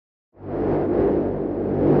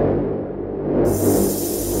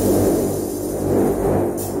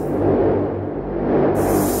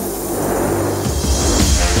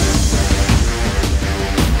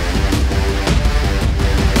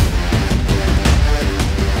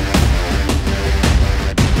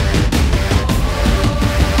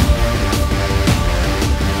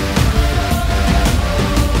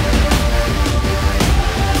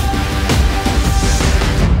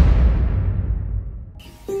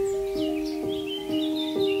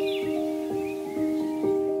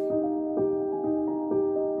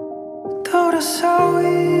So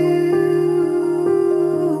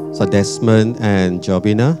Desmond and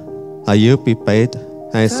Jovina, are you prepared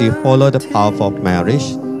as you follow the path of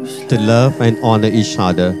marriage to love and honor each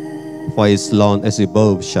other for as long as you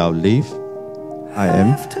both shall live? I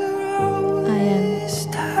am. I am.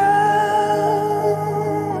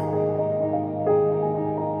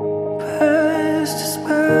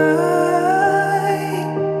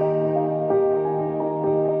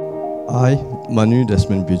 I, Manu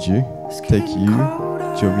Desmond Biju, take you,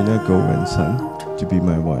 Jovina Go and Son, to be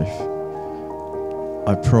my wife.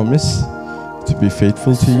 I promise to be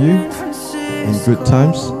faithful to you in good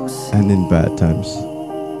times and in bad times,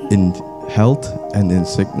 in health and in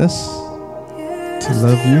sickness, to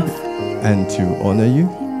love you and to honor you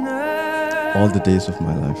all the days of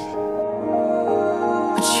my life.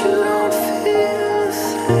 But you don't feel a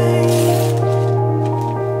thing.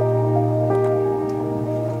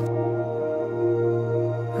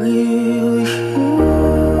 Will you?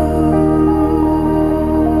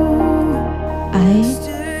 I,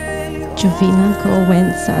 Jovina Go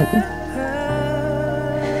and Son,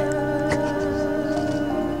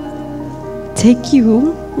 take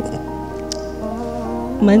you,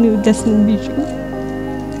 Manu Desmond Biju,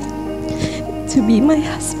 to be my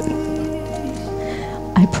husband.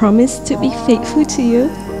 I promise to be faithful to you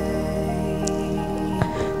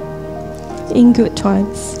in good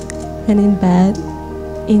times and in bad,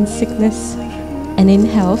 in sickness and in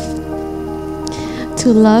health,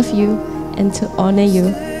 to love you and to honor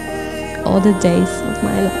you all the days of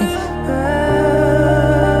my life.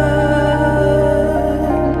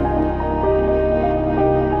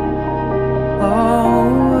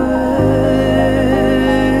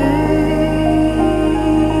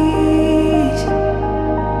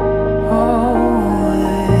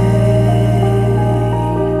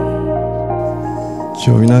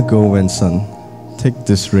 Jovina Go and Son, take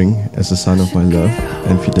this ring as a sign of my love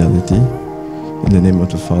and fidelity, in the name of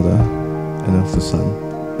the Father, and of the Son,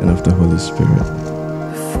 and of the Holy Spirit.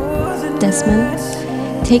 Desmond,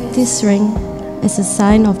 take this ring as a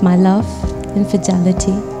sign of my love and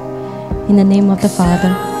fidelity, in the name of the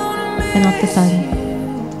Father, and of the Son,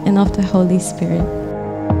 and of the Holy Spirit.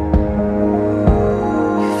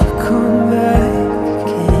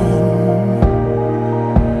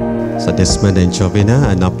 So Desmond and Jovina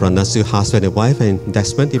are now pronounced to husband and wife, and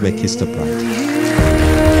Desmond, you may kiss the bride.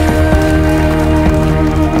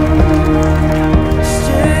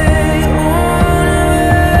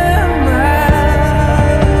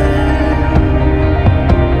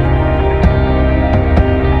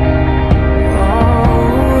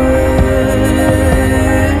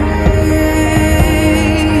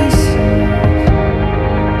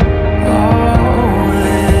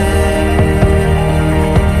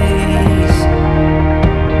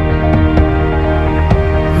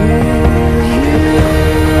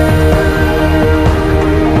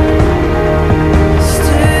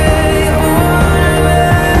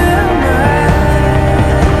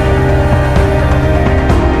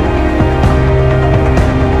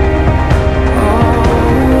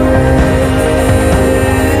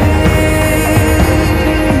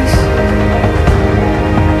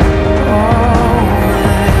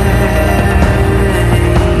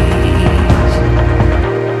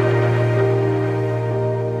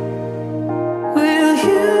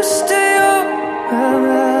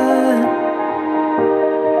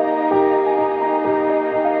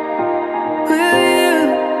 Will